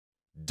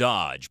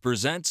Dodge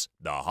presents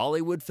the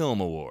Hollywood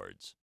Film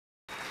Awards.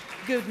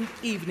 Good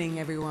evening,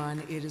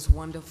 everyone. It is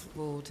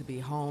wonderful to be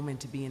home and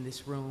to be in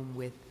this room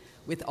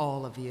with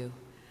all of you.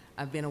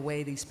 I've been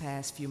away these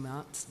past few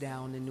months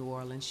down in New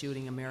Orleans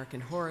shooting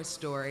American Horror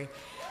Story.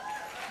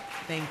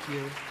 Thank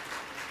you.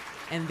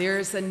 And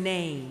there's a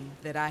name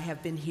that I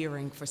have been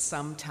hearing for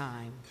some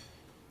time.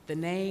 The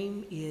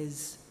name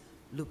is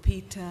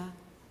Lupita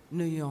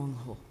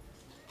Nyong'o.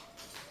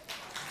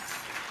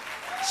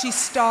 She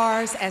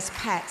stars as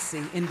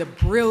Patsy in the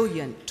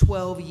brilliant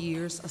 12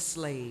 Years a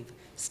Slave,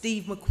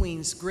 Steve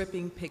McQueen's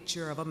gripping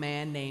picture of a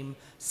man named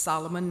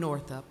Solomon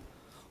Northup,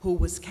 who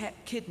was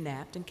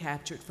kidnapped and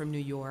captured from New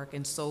York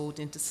and sold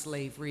into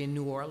slavery in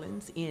New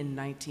Orleans in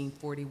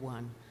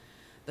 1941.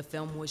 The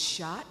film was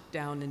shot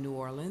down in New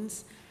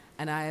Orleans,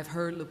 and I have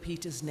heard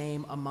Lupita's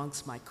name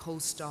amongst my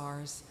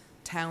co-stars,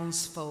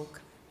 townsfolk,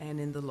 and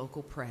in the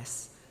local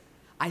press.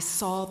 I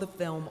saw the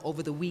film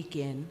over the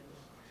weekend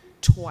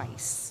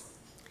twice,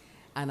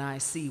 and I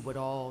see what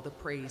all the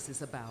praise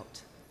is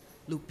about.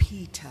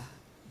 Lupita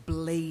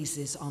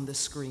blazes on the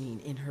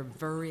screen in her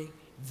very,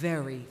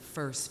 very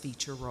first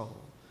feature role.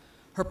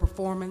 Her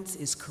performance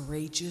is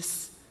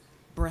courageous,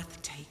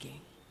 breathtaking,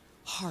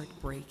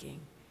 heartbreaking,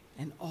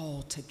 and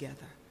altogether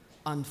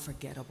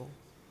unforgettable.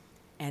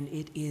 And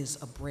it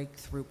is a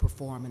breakthrough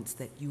performance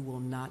that you will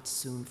not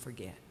soon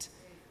forget.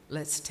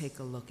 Let's take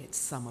a look at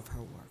some of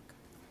her work.